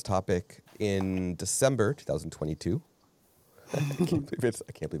interested in this topic, in December 2022, I can't believe it's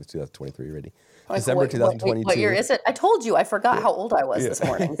 2023 already. Like, December 2022. What year is it? I told you. I forgot how old I was this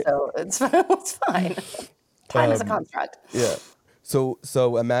morning, so it's fine. Time is a construct. Yeah.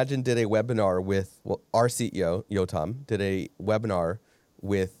 So Imagine did a webinar with our CEO, Yotam, did a webinar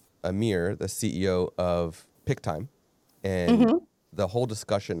with Amir, the CEO of PickTime, and the whole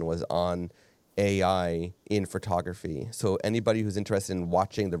discussion was on AI in photography. So anybody who's interested in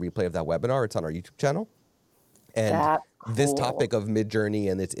watching the replay of that webinar, it's on our YouTube channel. And this topic of Midjourney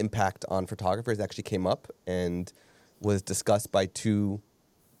and its impact on photographers actually came up and was discussed by 2,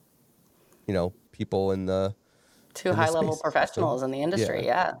 people in the 2 high-level professionals in the industry.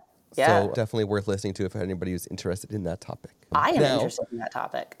 Yeah. So definitely worth listening to if anybody who's interested in that topic. I am interested in that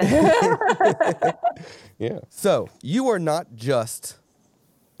topic. So you are not just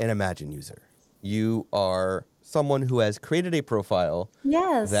an Imagine user. You are someone who has created a profile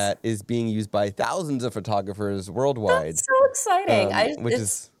that is being used by thousands of photographers worldwide. That's so exciting.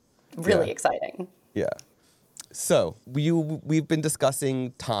 It's really exciting. Yeah. So we've been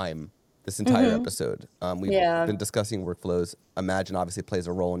discussing time this entire episode. We've been discussing workflows. Imagine obviously plays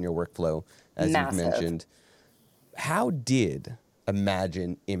a role in your workflow, as you've mentioned. How did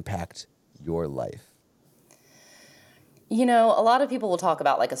Imagine impact your life? A lot of people will talk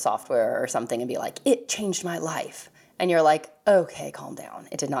about like a software or something and be like, it changed my life. And you're like, okay, calm down.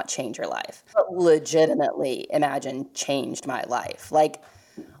 It did not change your life. But legitimately, Imagine changed my life. Like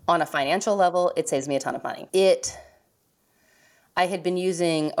on a financial level, it saves me a ton of money. I had been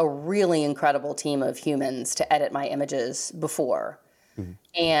using a really incredible team of humans to edit my images before. Mm-hmm.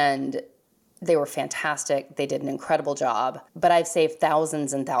 And they were fantastic. They did an incredible job. But I've saved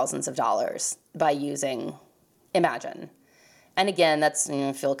thousands and thousands of dollars by using Imagine. And again, that's,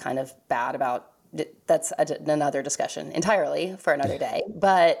 I feel kind of bad about that's another discussion entirely for another day.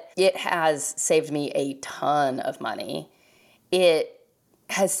 But it has saved me a ton of money. It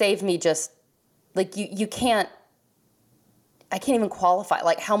has saved me just, like, I can't even qualify,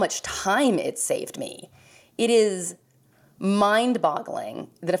 like, how much time it saved me. It is mind-boggling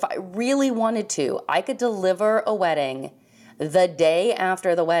that if I really wanted to, I could deliver a wedding the day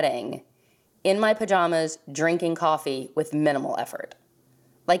after the wedding in my pajamas, drinking coffee with minimal effort.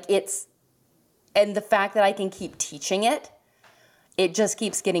 Like, and the fact that I can keep teaching it just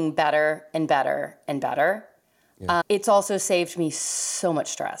keeps getting better and better and better. Yeah. It's also saved me so much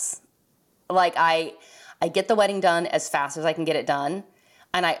stress. Like, I get the wedding done as fast as I can get it done,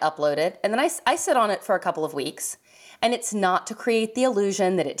 and I upload it, and then I sit on it for a couple of weeks. And it's not to create the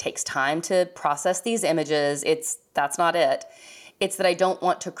illusion that it takes time to process these images. That's not it. It's that I don't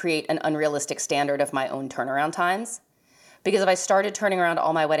want to create an unrealistic standard of my own turnaround times. Because if I started turning around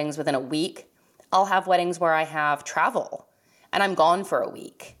all my weddings within a week, I'll have weddings where I have travel and I'm gone for a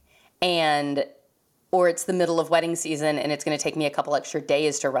week. Or it's the middle of wedding season and it's going to take me a couple extra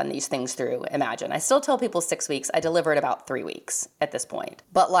days to run these things through Imagine. I still tell people 6 weeks. I deliver it about 3 weeks at this point.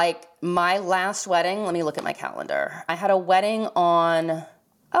 But like my last wedding, let me look at my calendar. I had a wedding on,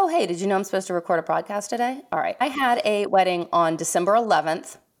 oh, hey, did you know I'm supposed to record a podcast today? All right. I had a wedding on December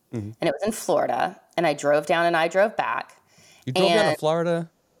 11th and it was in Florida, and I drove down and I drove back. You drove down to Florida?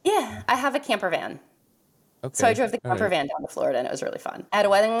 Yeah, I have a camper van. Okay. So I drove the camper van down to Florida, and it was really fun. I had a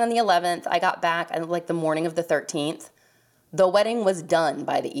wedding on the 11th. I got back like the morning of the 13th. The wedding was done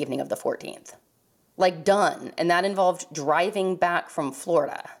by the evening of the 14th. Like, done. And that involved driving back from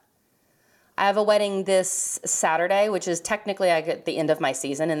Florida. I have a wedding this Saturday, which is technically I get the end of my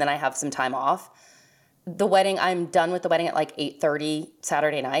season, and then I have some time off. I'm done with the wedding at like 8:30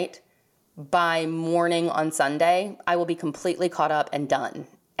 Saturday night. By morning on Sunday, I will be completely caught up and done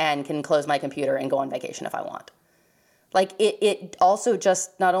and can close my computer and go on vacation if I want. Like, it also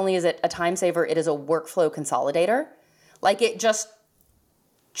just, not only is it a time saver, it is a workflow consolidator. Like, it just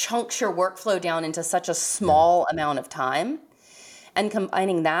chunks your workflow down into such a small amount of time. And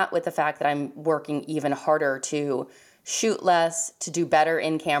combining that with the fact that I'm working even harder to shoot less, to do better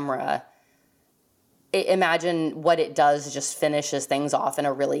in camera, Imagine what it does, just finishes things off in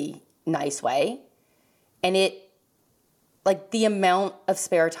a really nice way. And like, the amount of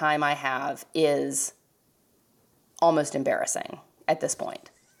spare time I have is almost embarrassing at this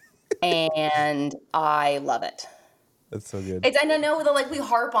point. And I love it. That's so good. And I know that, like, we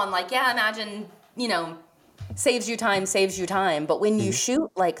harp on, like, yeah, Imagine, saves you time. But when you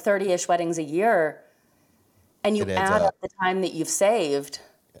shoot like 30-ish weddings a year and you add up the time that you've saved,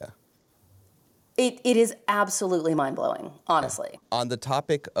 it is absolutely mind-blowing, honestly. Yeah. On the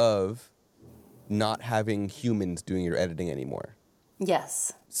topic of not having humans doing your editing anymore.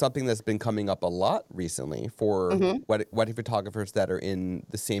 Yes. Something that's been coming up a lot recently for wedding photographers that are in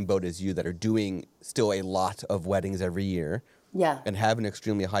the same boat as you, that are doing still a lot of weddings every year. Yeah. And have an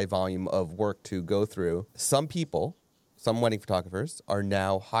extremely high volume of work to go through. Some wedding photographers, are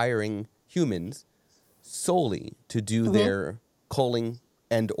now hiring humans solely to do their culling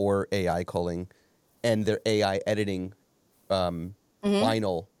and or AI culling and their AI editing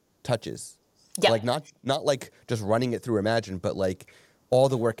final touches. Yeah. Like, not like just running it through Imagine, but like all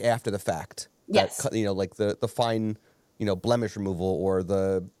the work after the fact. Yes. That, like the fine, blemish removal, or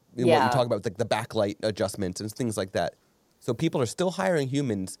what you talk about, like the backlight adjustments and things like that. So people are still hiring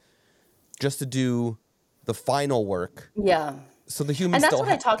humans just to do the final work. Yeah. So the humans still still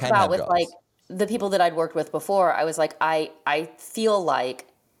can have jobs. And that's what I talked about with like the people that I'd worked with before. I was like, I feel like,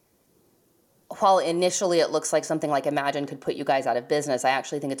 while initially it looks like something like Imagine could put you guys out of business, I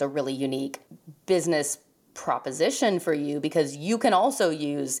actually think it's a really unique business proposition for you, because you can also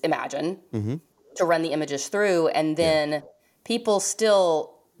use Imagine to run the images through, and then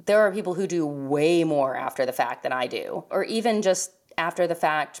there are people who do way more after the fact than I do, or even just after the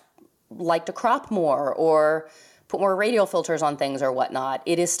fact like to crop more or put more radial filters on things or whatnot.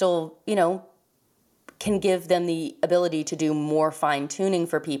 It is still, can give them the ability to do more fine tuning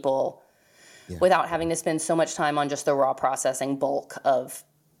for people without having to spend so much time on just the raw processing bulk of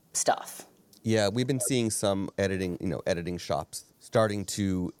stuff. Yeah, we've been seeing some editing shops starting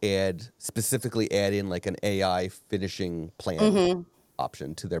to specifically add in like an AI finishing plan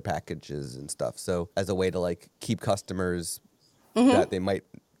option to their packages and stuff. So as a way to like keep customers that they might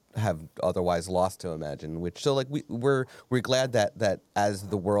have otherwise lost to Imagine, which so like we're glad that as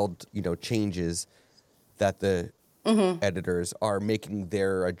the world, changes, that the editors are making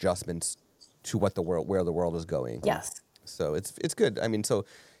their adjustments to where the world is going. Yes. So it's good. I mean, so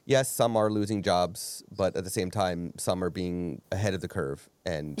yes, some are losing jobs, but at the same time, some are being ahead of the curve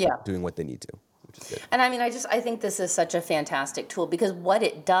and doing what they need to, which is good. And I mean, I think this is such a fantastic tool because what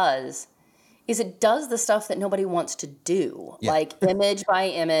it does is it does the stuff that nobody wants to do, like image by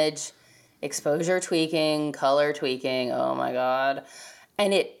image, exposure tweaking, color tweaking. Oh my God.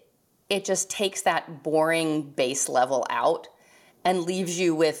 And it just takes that boring base level out and leaves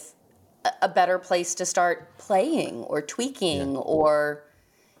you with a better place to start playing or tweaking, or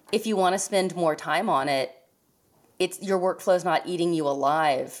if you want to spend more time on it, your workflow's not eating you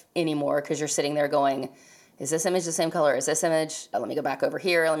alive anymore because you're sitting there going, is this image the same color? Is this image? Let me go back over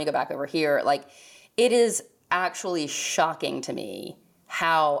here. Let me go back over here. Like, it is actually shocking to me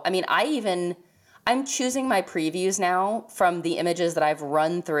how, I mean, I'm choosing my previews now from the images that I've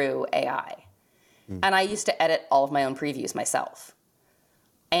run through AI. And I used to edit all of my own previews myself.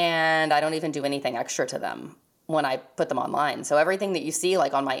 And I don't even do anything extra to them when I put them online. So everything that you see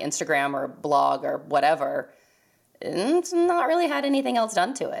like on my Instagram or blog or whatever, it's not really had anything else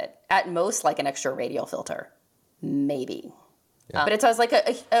done to it. At most, like an extra radial filter, maybe. Yeah. But it says like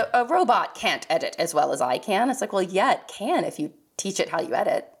a robot can't edit as well as I can. It's like, well, yeah, it can if you teach it how you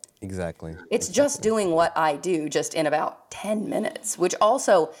edit. Exactly. It's just doing what I do just in about 10 minutes, which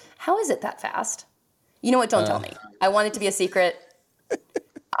also, how is it that fast? You know what? Don't tell me. I want it to be a secret.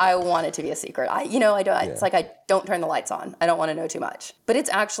 I want it to be a secret. It's like I don't turn the lights on. I don't want to know too much. But it's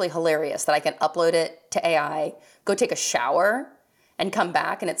actually hilarious that I can upload it to AI, go take a shower, and come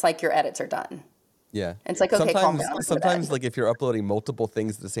back, and it's like your edits are done. Yeah. And it's like, okay, calm down. Sometimes, like, if you're uploading multiple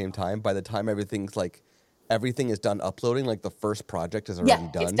things at the same time, by the time everything is done uploading, like, the first project is already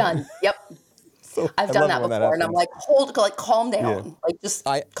done. Yeah, it's done. Yep. So I've done that before, and I'm like, calm down. Yeah. Like, just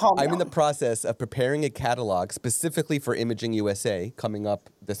calm down. I'm in the process of preparing a catalog specifically for Imaging USA coming up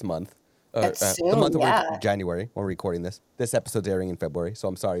this month. Soon, the month of January, when we're recording this. This episode's airing in February, so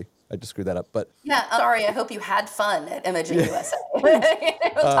I'm sorry. I just screwed that up. But yeah, I'm sorry. I hope you had fun at Imaging USA. We'll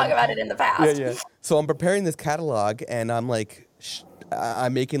talk about it in the past. Yeah. So I'm preparing this catalog, and I'm like,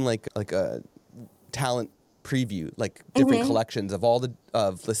 I'm making like a talent preview, like different collections of all the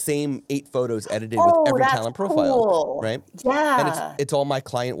same 8 photos edited with every talent profile, right? Yeah, and it's all my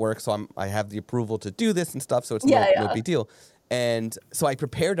client work, so I have the approval to do this and stuff, so it's no big deal. And so I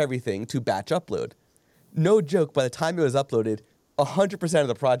prepared everything to batch upload. No joke, by the time it was uploaded, 100% of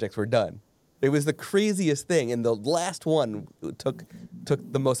the projects were done. It was the craziest thing, and the last one took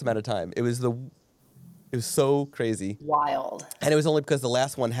the most amount of time. It was so crazy. Wild. And it was only because the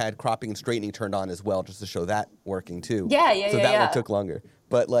last one had cropping and straightening turned on as well, just to show that working too. Yeah. So that one took longer.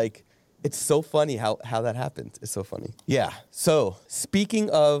 But like, it's so funny how that happens. It's so funny. Yeah. So speaking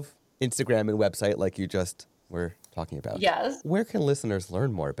of Instagram and website, like you just were talking about. Yes. Where can listeners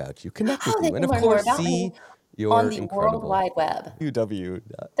learn more about you, connect with you, and of course see your on the incredible World Wide Web. www.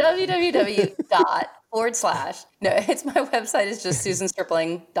 No, it's my website is just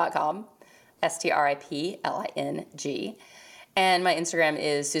susanstripling.com. STRIPLING. And my Instagram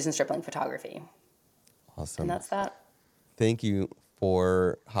is Susan Stripling Photography. Awesome. And that's that. Thank you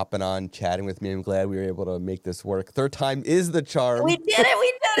for hopping on, chatting with me. I'm glad we were able to make this work. Third time is the charm. We did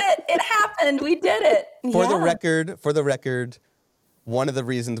it. It happened. We did it. For the record, one of the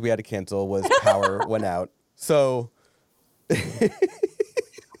reasons we had to cancel was power went out. So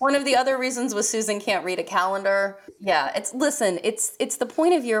one of the other reasons was Susan can't read a calendar. Yeah, it's the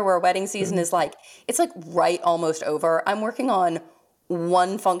point of year where wedding season is like, it's like right almost over. I'm working on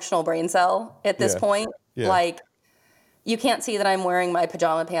one functional brain cell at this point. Yeah. Like, you can't see that I'm wearing my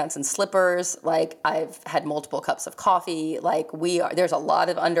pajama pants and slippers. Like, I've had multiple cups of coffee. Like, there's a lot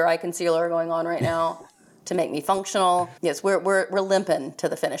of under eye concealer going on right now to make me functional. Yes, we're limping to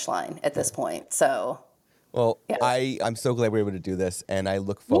the finish line at this point. So. Well, yeah. I'm so glad we're able to do this, and I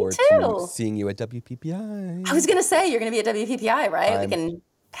look forward to seeing you at WPPI. I was going to say, you're going to be at WPPI, right? We can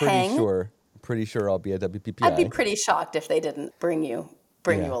hang. Pretty sure I'll be at WPPI. I'd be pretty shocked if they didn't bring you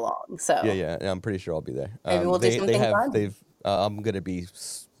along. So yeah, I'm pretty sure I'll be there. Maybe we'll do something fun. I'm going to be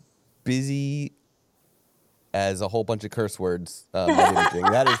busy as a whole bunch of curse words.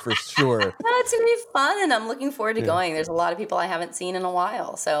 That is for sure. No, it's going to be fun, and I'm looking forward to going. There's a lot of people I haven't seen in a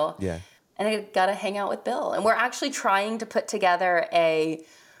while, so. Yeah. And I got to hang out with Bill. And we're actually trying to put together a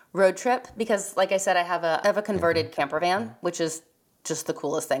road trip because, like I said, I have a converted camper van, which is just the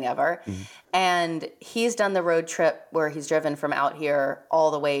coolest thing ever. Mm-hmm. And he's done the road trip where he's driven from out here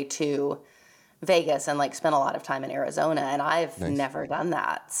all the way to Vegas and like spent a lot of time in Arizona. And I've never done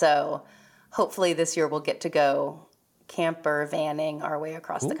that. So hopefully this year we'll get to go camper vanning our way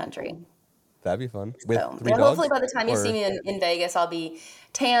across the country. That'd be fun. With so, 3 dogs? Hopefully by the time you see me in Vegas, I'll be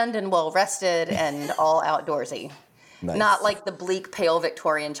tanned and well rested and all outdoorsy. Nice. Not like the bleak, pale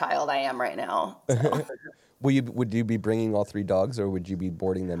Victorian child I am right now. So. Would you be bringing all 3 dogs, or would you be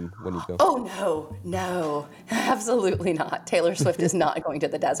boarding them when you go? Oh, no, absolutely not. Taylor Swift is not going to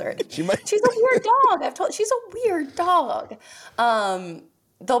the desert. She's a weird dog. She's a weird dog.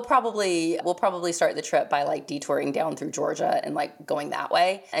 We'll probably start the trip by like detouring down through Georgia and like going that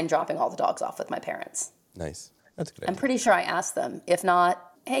way and dropping all the dogs off with my parents. Nice. That's a good idea. I'm pretty sure I asked them. If not,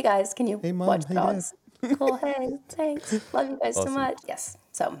 hey guys, can you watch the dogs? Cool. Hey, thanks. Love you guys so much. Yes.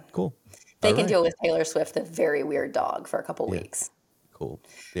 So cool. They can deal with Taylor Swift, the very weird dog, for a couple weeks. Cool.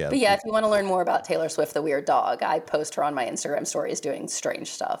 Yeah. But if you want to learn more about Taylor Swift, the weird dog, I post her on my Instagram stories doing strange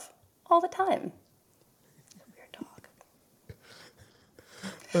stuff all the time. Weird dog.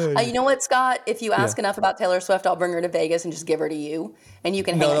 You know what, Scott? If you ask enough about Taylor Swift, I'll bring her to Vegas and just give her to you, and you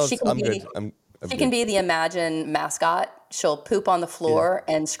can hang out. She can be the Imagine mascot. She'll poop on the floor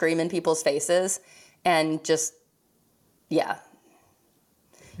and scream in people's faces, and just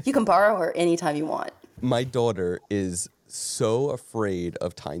you can borrow her anytime you want. My daughter is so afraid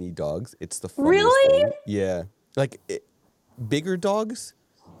of tiny dogs. It's the funniest thing. Yeah. Like bigger dogs,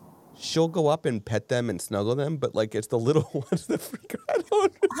 she'll go up and pet them and snuggle them, but like it's the little ones that freak her out.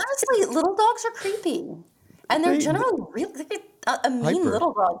 Honestly, little dogs are creepy. And they're generally really a mean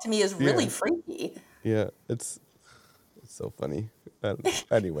little dog to me is really freaky. Yeah, it's so funny.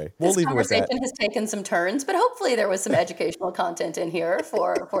 Anyway, we'll leave it with that. This conversation has taken some turns, but hopefully there was some educational content in here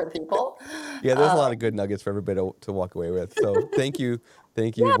for the people. Yeah, there's a lot of good nuggets for everybody to walk away with. So thank you.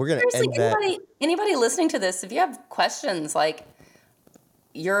 Yeah, we're going to end that. Anybody listening to this, if you have questions, like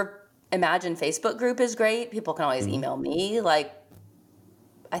your Imagine Facebook group is great. People can always email me. Like,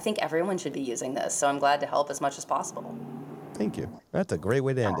 I think everyone should be using this, so I'm glad to help as much as possible. Thank you. That's a great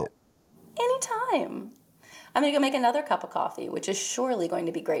way to end it. Anytime. I'm going to go make another cup of coffee, which is surely going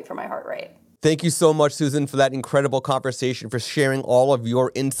to be great for my heart rate. Thank you so much, Susan, for that incredible conversation, for sharing all of your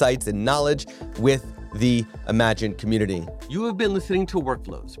insights and knowledge with the Imagine community. You have been listening to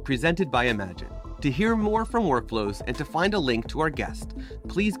Workflows, presented by Imagine. To hear more from Workflows and to find a link to our guest,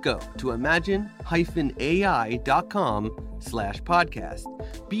 please go to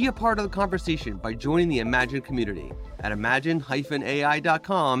imagine-ai.com/podcast. Be a part of the conversation by joining the Imagine community at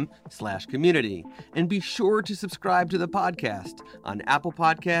imagine-ai.com/community. And be sure to subscribe to the podcast on Apple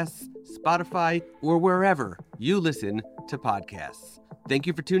Podcasts, Spotify, or wherever you listen to podcasts. Thank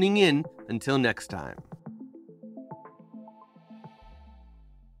you for tuning in. Until next time.